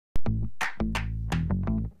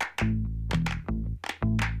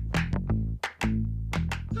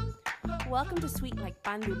Welcome to Sweet Like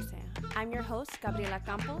Pan Dulce. I'm your host, Gabriela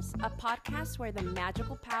Campos, a podcast where the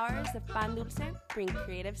magical powers of Pan Dulce bring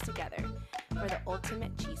creatives together for the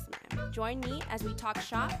ultimate chisme. Join me as we talk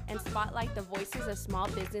shop and spotlight the voices of small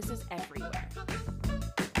businesses everywhere.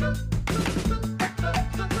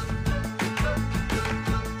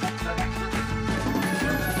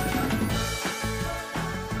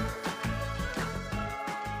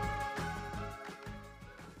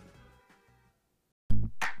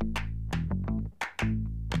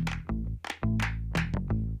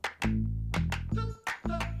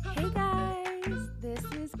 Hey guys, this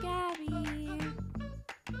is Gabby.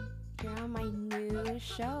 You're on my new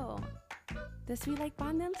show, the Sweet Like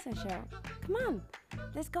Pan Dulce show. Come on,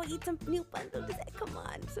 let's go eat some new pan dulce. Come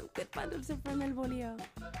on, some good pan dulce from El Bolillo.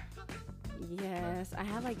 Yes, I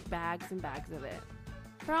have like bags and bags of it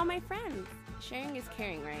for all my friends. Sharing is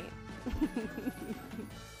caring, right?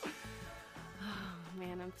 Oh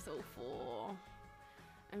man, I'm so full.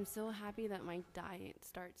 I'm so happy that my diet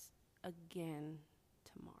starts again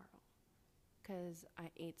tomorrow because I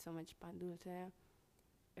ate so much pan dulce.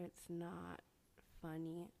 It's not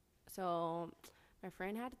funny. So my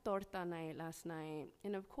friend had torta night last night,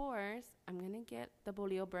 and of course I'm gonna get the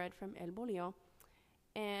bolillo bread from El Bolillo,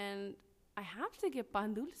 and I have to get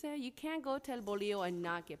pan dulce. You can't go to El Bolillo and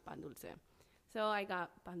not get pan dulce. So I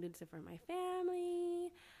got pan dulce for my family.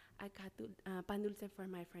 I got pan dulce for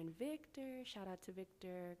my friend Victor. Shout out to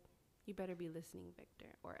Victor. You better be listening,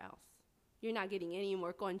 Victor, or else you're not getting any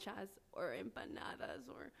more conchas or empanadas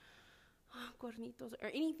or cornitos or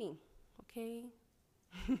anything, okay?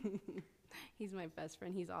 He's my best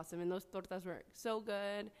friend. He's awesome. And those tortas were so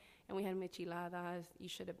good. And we had micheladas. You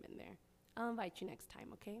should have been there. I'll invite you next time,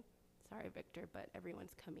 okay? Sorry, Victor, but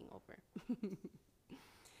everyone's coming over.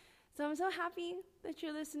 So I'm so happy that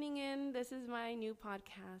you're listening in. This is my new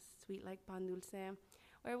podcast, Sweet Like Pan Dulce,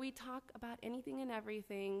 where we talk about anything and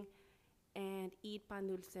everything and eat pan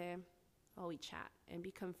dulce while we chat and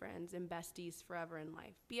become friends and besties forever in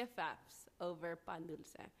life. BFFs over pan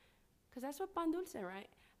dulce. Because that's what pan dulce, right?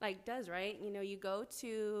 Like, does, right? You know, you go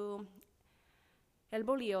to El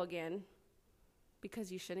Bolillo again because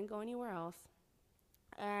you shouldn't go anywhere else.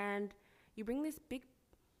 And you bring this big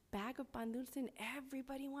bag of pan dulce and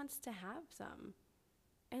everybody wants to have some.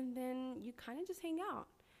 And then you kind of just hang out.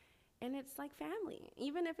 And it's like family.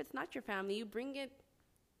 Even if it's not your family, you bring it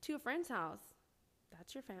to a friend's house.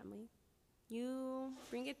 That's your family. You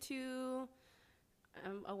bring it to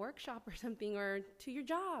a workshop or something, or to your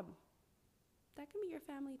job. That can be your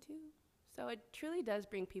family too. So it truly does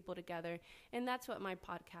bring people together. And that's what my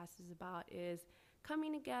podcast is about, is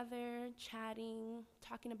coming together, chatting,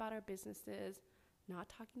 talking about our businesses, not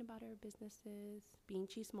talking about our businesses, being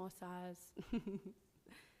chismosas.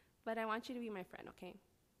 But I want you to be my friend, okay?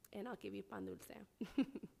 And I'll give you pan dulce.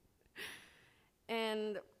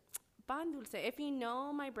 And pan dulce, if you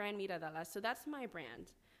know my brand Miradela, so that's my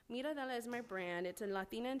brand. Miradela is my brand. It's a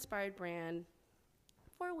Latina-inspired brand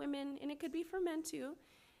for women, and it could be for men too.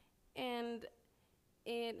 And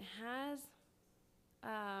it has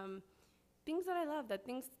things that I love, the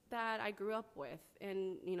things that I grew up with.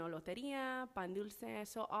 And, you know, loteria, pan dulce.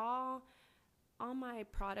 So all my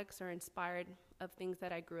products are inspired of things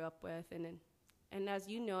that I grew up with. And as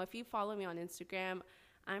you know, if you follow me on Instagram,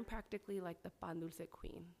 I'm practically like the pan dulce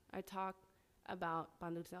queen. I talk about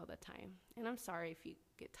pan dulce all the time. And I'm sorry if you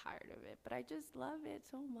get tired of it, but I just love it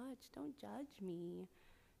so much. Don't judge me.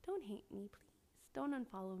 Don't hate me, please. Don't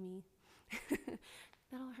unfollow me.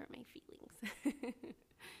 That'll hurt my feelings.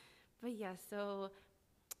 But yeah, so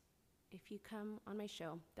if you come on my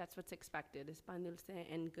show, that's what's expected, is pan dulce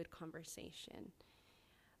and good conversation.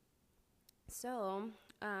 So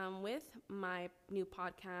with my new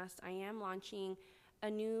podcast, I am launching a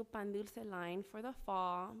new pan dulce line for the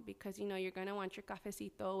fall, because, you know, you're going to want your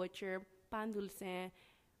cafecito with your pan dulce,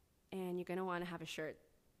 and you're going to want to have a shirt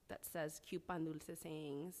that says cute pan dulce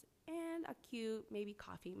sayings and a cute maybe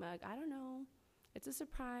coffee mug. I don't know. It's a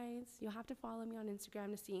surprise. You'll have to follow me on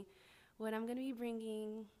Instagram to see what I'm going to be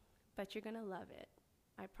bringing, but you're going to love it.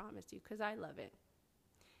 I promise you, because I love it.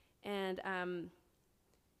 And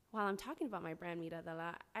while I'm talking about my brand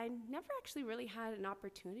Miradela, I never actually really had an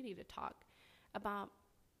opportunity to talk about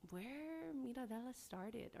where Miradela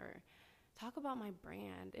started or talk about my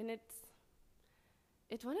brand. And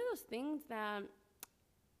it's one of those things that,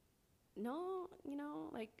 no, you know,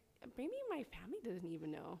 like maybe my family doesn't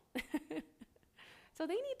even know. So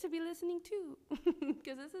they need to be listening too,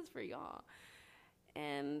 because this is for y'all.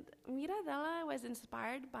 And Miradela was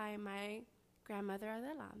inspired by my grandmother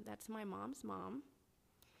Adela. That's my mom's mom.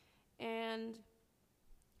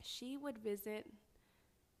 she would visit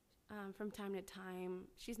from time to time.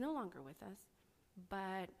 She's no longer with us,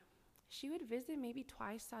 but she would visit maybe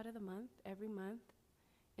twice out of the month, every month,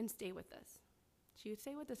 and stay with us. She would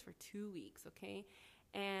stay with us for 2 weeks, okay?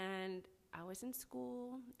 And I was in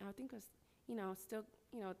school. I think it was, still,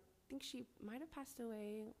 I think she might have passed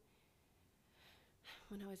away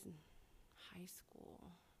when I was in high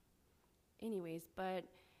school. Anyways,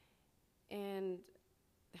 and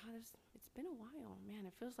it's been a while, man.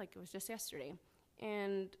 It feels like it was just yesterday.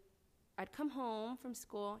 And I'd come home from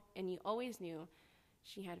school, and you always knew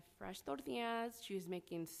she had fresh tortillas. She was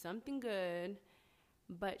making something good,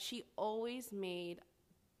 but she always made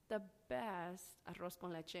the best arroz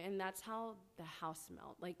con leche, and that's how the house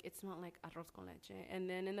smelled. Like, it smelled like arroz con leche. And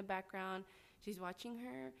then in the background, she's watching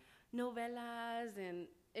her novelas, and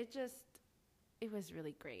it was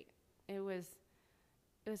really great. It was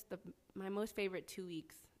my most favorite 2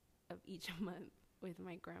 weeks of each month with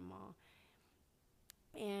my grandma.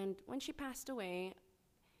 And when she passed away,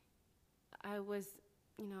 I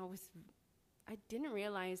didn't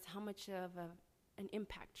realize how much of an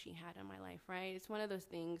impact she had on my life, right? It's one of those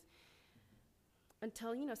things,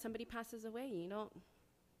 until, somebody passes away, you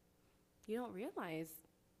don't realize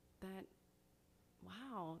that,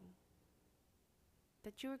 wow,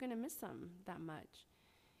 that you were going to miss them that much.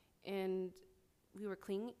 And we were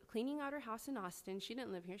cleaning out her house in Austin. She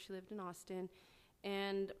didn't live here. She lived in Austin.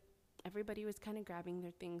 And everybody was kind of grabbing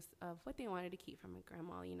their things of what they wanted to keep from my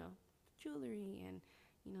grandma, jewelry and,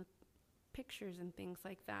 pictures and things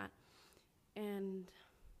like that. And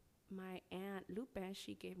my Aunt Lupe,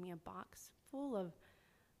 she gave me a box full of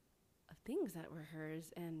things that were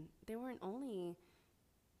hers. And they weren't only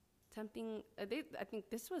something, I think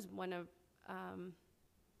this was one of,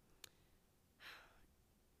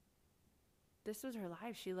 this was her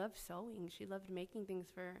life. She loved sewing. She loved making things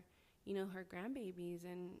for, her grandbabies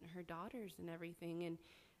and her daughters and everything. And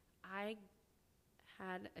I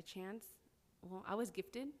had a chance. Well, I was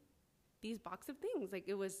gifted these box of things. Like,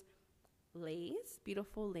 it was lace,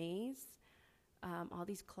 beautiful lace, all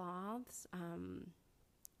these cloths,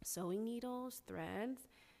 sewing needles, threads.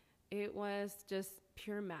 It was just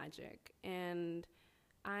pure magic. And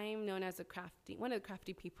I'm known as one of the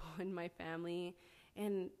crafty people in my family.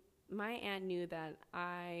 And my aunt knew that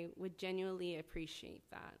I would genuinely appreciate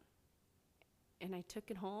that. And I took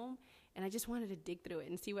it home, and I just wanted to dig through it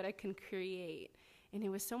and see what I can create. And it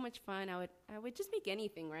was so much fun. I would just make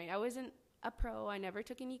anything, right? I wasn't a pro. I never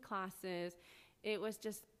took any classes. It was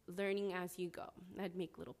just learning as you go. I'd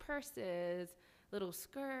make little purses, little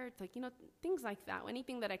skirts, things like that,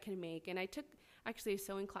 anything that I could make. And I took actually a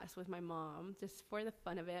sewing class with my mom just for the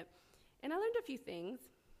fun of it. And I learned a few things.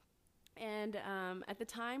 And at the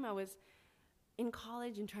time, I was in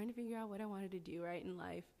college and trying to figure out what I wanted to do, right, in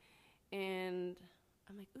life. And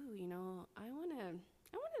I'm like, ooh, I want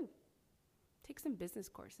to take some business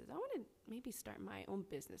courses. I want to maybe start my own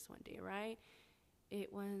business one day, right?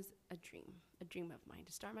 It was a dream of mine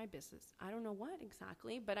to start my business. I don't know what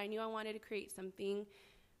exactly, but I knew I wanted to create something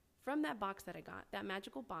from that box that I got, that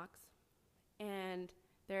magical box. And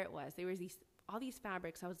there it was. There was all these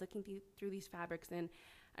fabrics. I was looking through these fabrics, and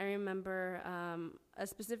I remember a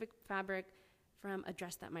specific fabric from a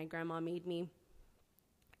dress that my grandma made me.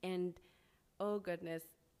 And oh goodness,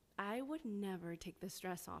 I would never take this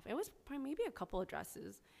dress off. It was probably maybe a couple of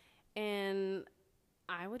dresses. And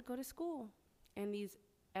I would go to school, and these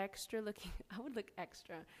I would look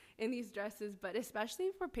extra in these dresses, but especially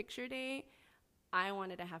for picture day, I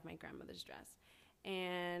wanted to have my grandmother's dress.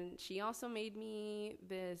 And she also made me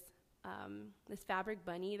this fabric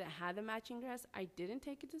bunny that had the matching dress. I didn't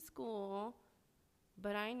take it to school,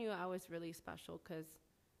 but I knew I was really special because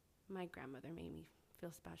my grandmother made me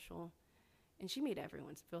feel special, and she made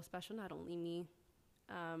everyone feel special, not only me.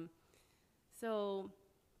 So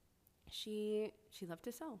she loved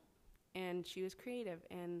to sew, and she was creative,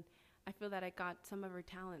 and I feel that I got some of her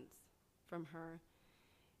talents from her,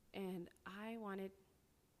 and I wanted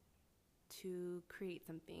to create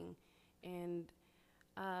something. And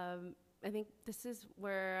I think this is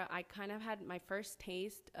where I kind of had my first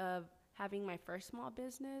taste of having my first small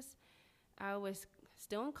business. I was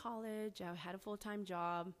still in college. I had a full-time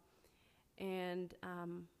job, and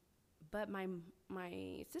but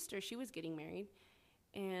my sister, she was getting married,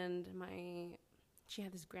 and she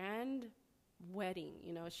had this grand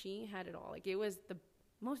wedding. She had it all. Like, it was the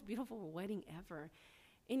most beautiful wedding ever.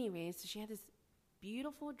 Anyways, so she had this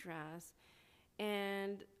beautiful dress,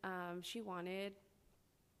 and she wanted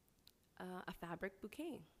a fabric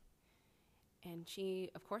bouquet. And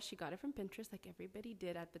she got it from Pinterest, like everybody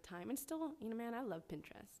did at the time. And still, man, I love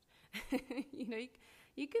Pinterest. you know,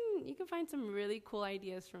 you can find some really cool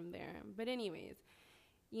ideas from there. But anyways,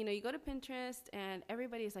 you know, you go to Pinterest and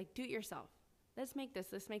everybody's like, do it yourself. Let's make this,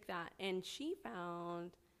 let's make that. And she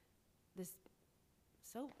found this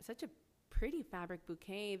such a pretty fabric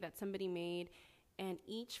bouquet that somebody made, and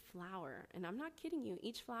each flower, and I'm not kidding you,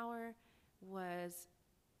 each flower was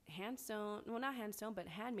hand sewn, well, not hand sewn, but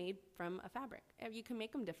handmade from a fabric. You can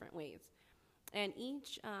make them different ways. And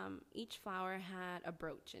each flower had a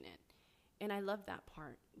brooch in it. And I love that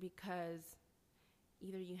part because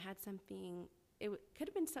either you had something, could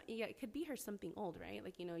have been, it could be her something old, right?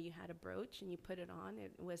 Like, you know, you had a brooch and you put it on.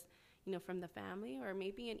 It was, you know, from the family, or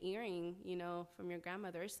maybe an earring, you know, from your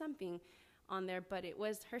grandmother or something on there. But it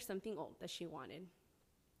was her something old that she wanted.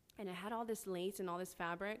 And it had all this lace and all this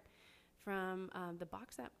fabric from the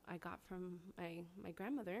box that I got from my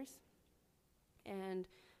grandmother's. And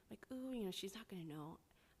like, ooh, you know, she's not going to know.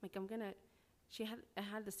 Like, she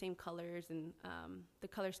had the same colors and the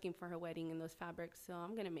color scheme for her wedding and those fabrics. So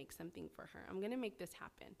I'm going to make something for her. I'm going to make this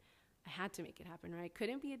happen. I had to make it happen, right? It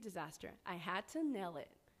couldn't be a disaster. I had to nail it,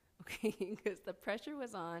 okay? Because the pressure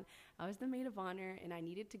was on. I was the maid of honor, and I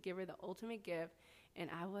needed to give her the ultimate gift. And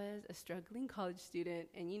I was a struggling college student,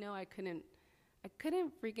 and, you know, I couldn't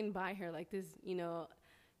freaking buy her like this, you know,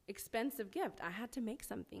 expensive gift. I had to make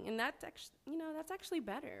something, and that's actually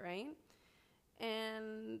better, right?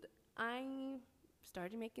 And I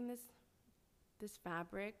started making this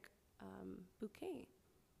fabric bouquet,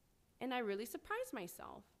 and I really surprised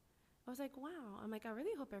myself. I was like, wow. I'm like, I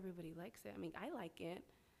really hope everybody likes it. I mean, I like it.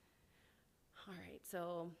 All right,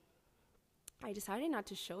 so I decided not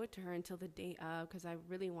to show it to her until the day of, because I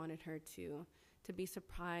really wanted her to be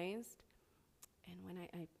surprised. And when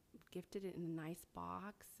I gifted it in a nice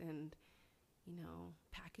box, and, you know,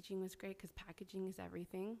 packaging was great, because packaging is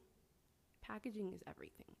everything. Packaging is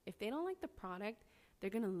everything. If they don't like the product, they're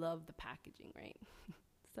going to love the packaging, right?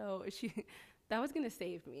 So that was going to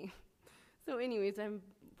save me. So anyways, I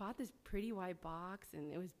bought this pretty white box,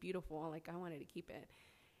 and it was beautiful. Like, I wanted to keep it.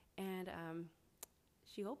 And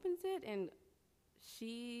she opens it, and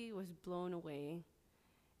she was blown away.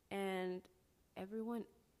 And everyone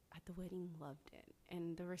at the wedding loved it.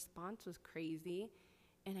 And the response was crazy.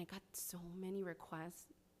 And I got so many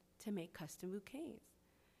requests to make custom bouquets.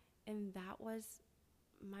 And that was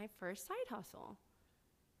my first side hustle.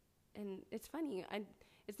 And it's funny,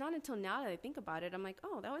 it's not until now that I think about it, I'm like,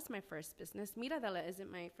 oh, that was my first business. Miradela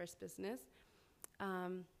isn't my first business.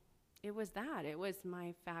 It was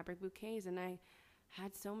my fabric bouquets, and I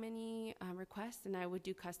had so many requests, and I would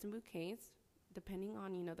do custom bouquets depending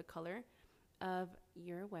on, you know, the color of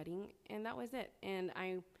your wedding, and that was it. And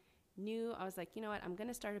I was like, you know what, I'm going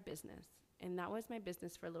to start a business. And that was my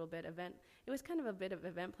business for a little bit. It was kind of a bit of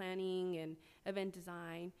event planning and event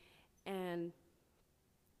design, and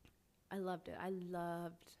I loved it. I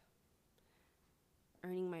loved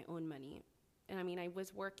earning my own money. And I mean, I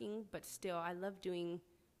was working, but still, I loved doing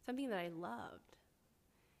something that I loved.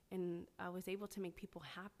 And I was able to make people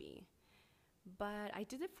happy. But I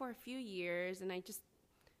did it for a few years, and I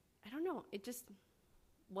don't know, it just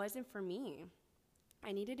wasn't for me.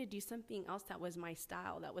 I needed to do something else that was my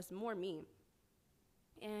style, that was more me.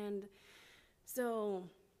 And so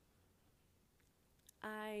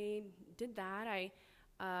I did that. I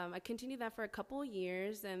continued that for a couple of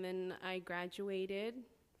years, and then I graduated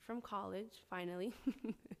from college, finally.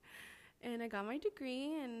 And I got my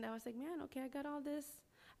degree, and I was like, man, okay, I got all this.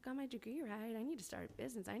 I got my degree, right? I need to start a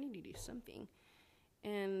business. I need to do something.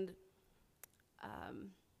 And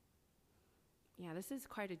yeah, this is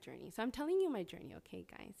quite a journey. So I'm telling you my journey, okay,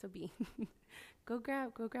 guys? So go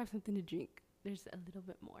grab something to drink. There's a little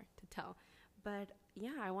bit more to tell. But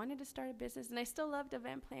yeah, I wanted to start a business, and I still loved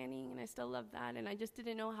event planning, and I still love that, and I just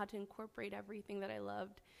didn't know how to incorporate everything that I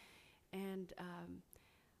loved. And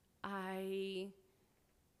I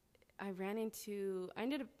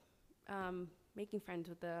ended up making friends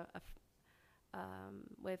with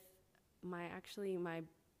my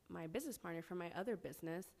business partner for my other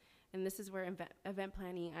business. And this is where event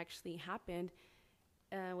planning actually happened,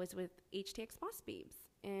 was with HTX Boss Babes.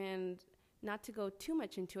 And not to go too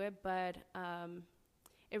much into it, but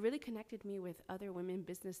it really connected me with other women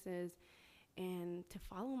businesses and to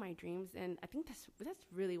follow my dreams. And I think that's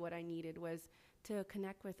really what I needed, was to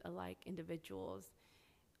connect with alike individuals,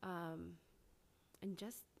 and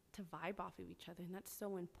just to vibe off of each other. And that's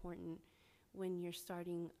so important when you're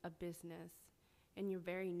starting a business and you're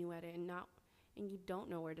very new at it, and you don't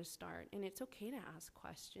know where to start. And it's okay to ask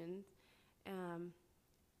questions,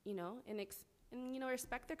 you know, and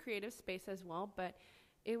respect the creative space as well. But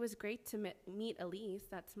it was great to meet Elise.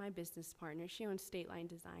 That's my business partner. She owns State Line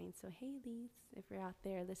Design. So, hey, Elise, if you're out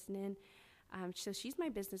there listening. So she's my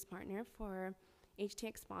business partner for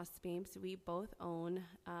HTX Boss Babes. We both own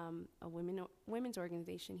a women's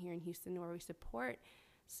organization here in Houston where we support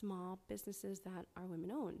small businesses that are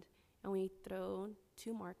women-owned. And we throw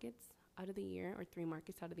 2 markets out of the year, or 3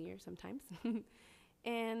 markets out of the year sometimes.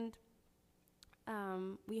 And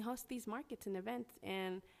we host these markets and events,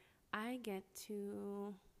 and I get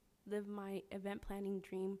to live my event planning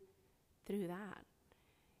dream through that.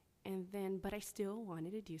 And then, but I still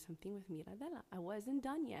wanted to do something with Miradela. I wasn't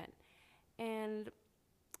done yet. And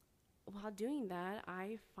while doing that,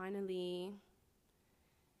 I finally,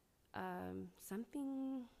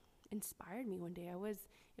 something inspired me one day.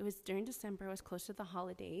 It was during December. I was close to the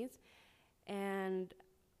holidays, and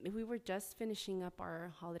we were just finishing up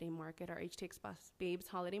our holiday market, our HTX Boss Babes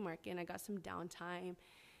holiday market, and I got some downtime.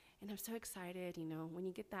 And I'm so excited, when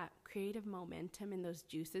you get that creative momentum and those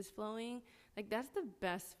juices flowing, like that's the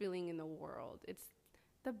best feeling in the world. It's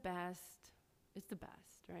the best. It's the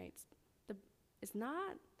best, right? It's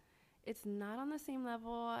not on the same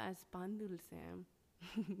level as Pan Dulce,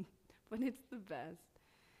 but it's the best.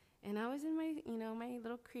 And I was in my, my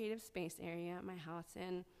little creative space area at my house,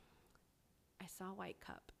 and I saw White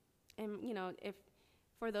Cup. And, if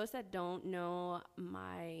for those that don't know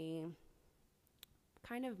my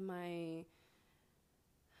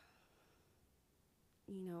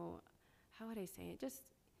how would I say it? Just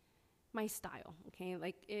my style, okay?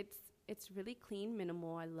 Like it's really clean,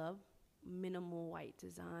 minimal. I love minimal white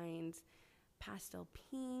designs, pastel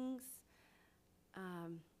pinks,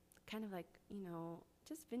 kind of like,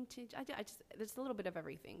 just vintage. I just there's a little bit of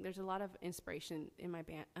everything. There's a lot of inspiration in my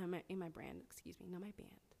band, my brand.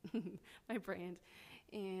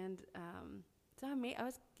 And so I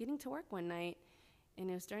was getting to work one night, and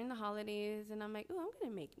it was during the holidays, and I'm like, oh, I'm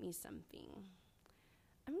gonna make me something.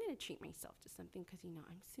 I'm gonna treat myself to something, because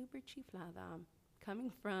I'm super chiflada.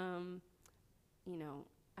 Coming from, I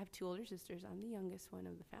have 2 older sisters. I'm the youngest one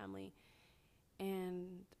of the family,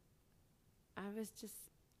 and that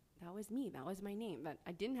was me. That was my name. But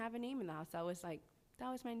I didn't have a name in the house. That was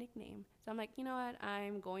my nickname. So I'm like, you know what?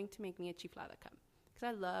 I'm going to make me a chiflada cup, because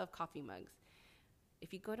I love coffee mugs.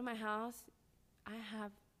 If you go to my house, I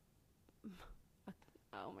have,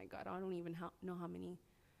 oh my God, I don't even know how many.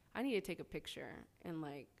 I need to take a picture, and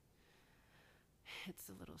it's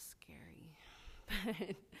a little scary.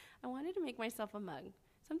 But I wanted to make myself a mug,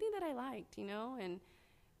 something that I liked, and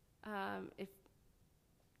if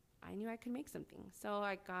I knew I could make something. So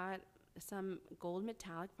I got some gold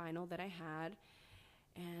metallic vinyl that I had,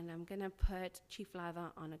 and I'm going to put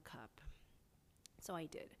chiflada on a cup. So I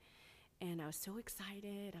did. And I was so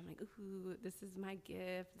excited. I'm like, ooh, this is my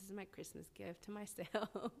gift. This is my Christmas gift to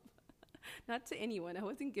myself. Not to anyone. I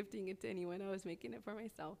wasn't gifting it to anyone. I was making it for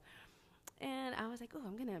myself. And I was like, oh,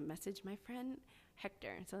 I'm going to message my friend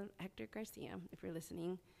Hector. So Hector Garcia, if you're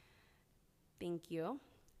listening, thank you.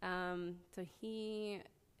 So he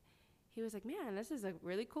was like, man, this is a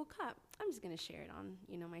really cool cup. I'm just going to share it on,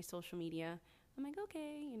 my social media. I'm like,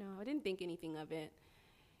 okay, I didn't think anything of it.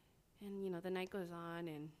 And, the night goes on,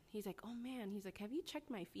 and he's like, oh, man. He's like, have you checked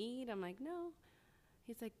my feed? I'm like, no.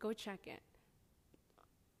 He's like, go check it.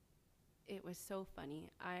 It was so funny.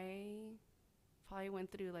 I probably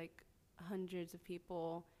went through, hundreds of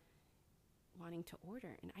people wanting to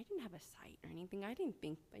order, and I didn't have a site or anything. I didn't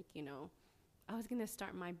think, I was going to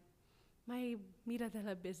start my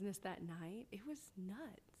Miradela business that night. It was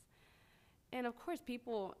nuts. And, of course,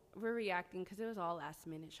 people were reacting because it was all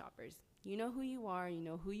last-minute shoppers. You know who you are. You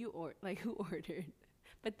know who who ordered.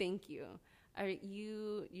 But thank you.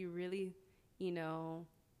 You really, you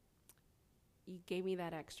gave me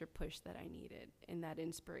that extra push that I needed and that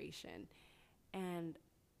inspiration. And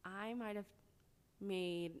I might have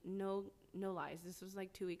made, no lies, this was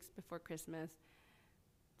 2 weeks before Christmas,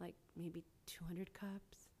 maybe 200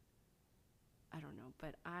 cups. I don't know,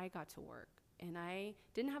 but I got to work. And I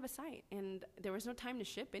didn't have a site, and there was no time to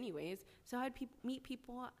ship anyways. So I'd meet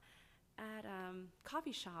people at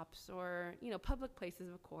coffee shops or, public places,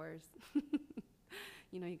 of course.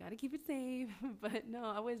 You got to keep it safe. But no,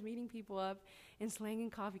 I was meeting people up and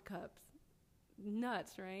slanging coffee cups.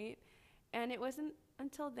 Nuts, right? And it wasn't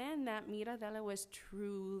until then that Miradela was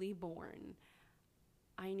truly born.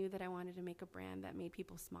 I knew that I wanted to make a brand that made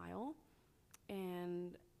people smile.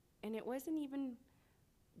 And it wasn't even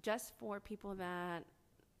just for people that,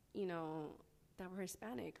 that were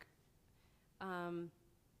Hispanic.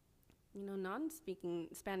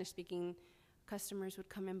 Spanish-speaking customers would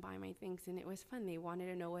come and buy my things, and it was fun. They wanted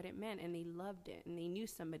to know what it meant, and they loved it, and they knew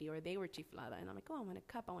somebody, or they were chiflada. And I'm like, oh, I want a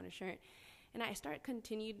cup, I want a shirt. And I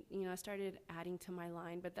started adding to my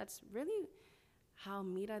line, but that's really how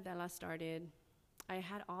Miradela started. I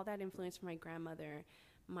had all that influence from my grandmother,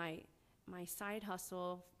 my side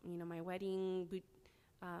hustle, my wedding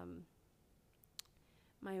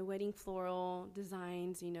floral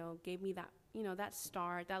designs, gave me that, that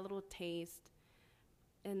start, that little taste.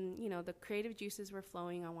 And, the creative juices were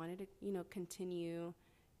flowing. I wanted to, continue.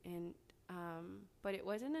 And, but it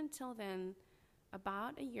wasn't until then,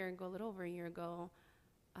 about a little over a year ago,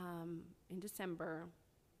 in December,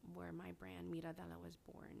 where my brand Miradela was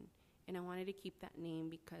born. And I wanted to keep that name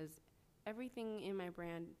because everything in my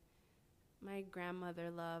brand, my grandmother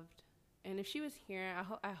loved. And if she was here,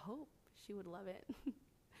 I hope she would love it.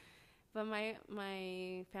 But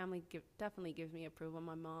my family definitely gives me approval.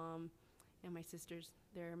 My mom and my sisters,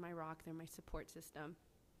 they're my rock. They're my support system.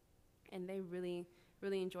 And they really,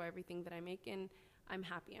 really enjoy everything that I make. And I'm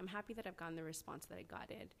happy. I'm happy that I've gotten the response that I got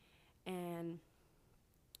it. And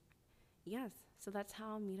yes, so that's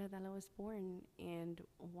how Miradela was born, and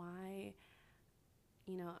why,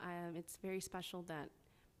 it's very special that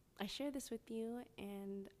I share this with you,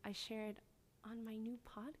 and I share it on my new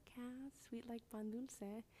podcast, Sweet Like Pan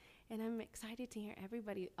Dulce. And I'm excited to hear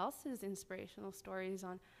everybody else's inspirational stories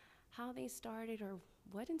on how they started or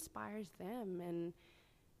what inspires them. And,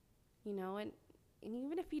 and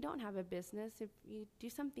even if you don't have a business, if you do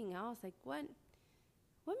something else, like what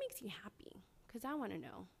makes you happy? Because I want to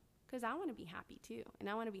know. Because I want to be happy too. And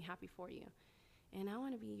I want to be happy for you. And I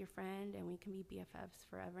want to be your friend, and we can be BFFs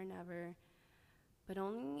forever and ever. But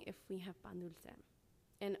only if we have pan dulce.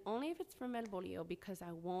 And only if it's from El Bolillo, because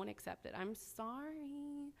I won't accept it. I'm sorry.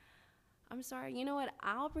 You know what?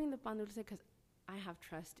 I'll bring the pan dulce because I have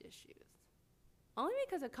trust issues. Only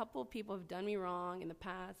because a couple of people have done me wrong in the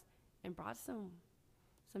past and brought some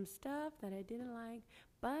stuff that I didn't like.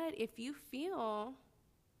 But if you feel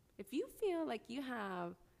like you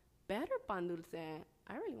have better pan dulce,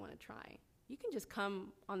 I really want to try. You can just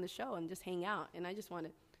come on the show and just hang out, and I just want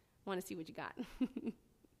to see what you got.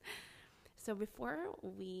 So before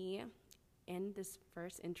we end this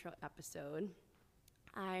first intro episode,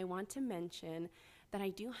 I want to mention that I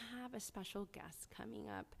do have a special guest coming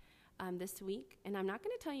up this week, and I'm not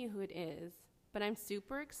going to tell you who it is, but I'm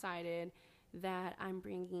super excited that I'm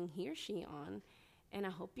bringing he or she on, and I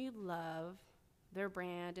hope you love their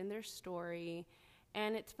brand and their story.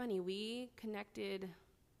 And it's funny, we connected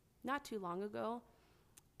not too long ago,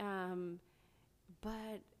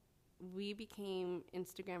 but we became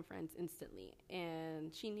Instagram friends instantly.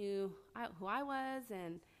 And she knew who I was,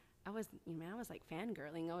 and I was like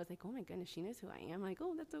fangirling. I was like, oh my goodness, she knows who I am. Like,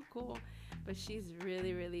 oh, that's so cool. But she's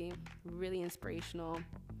really, really, really inspirational.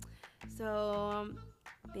 So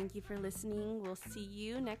thank you for listening. We'll see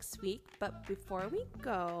you next week. But before we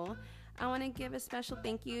go, I want to give a special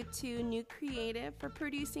thank you to New Creative for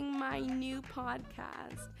producing my new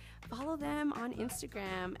podcast. Follow them on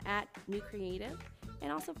Instagram at New Creative,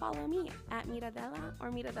 and also follow me at Miradela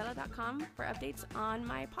or Miradela.com for updates on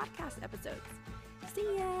my podcast episodes.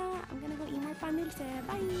 See ya! I'm gonna go eat more pan dulce.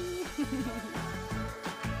 Bye!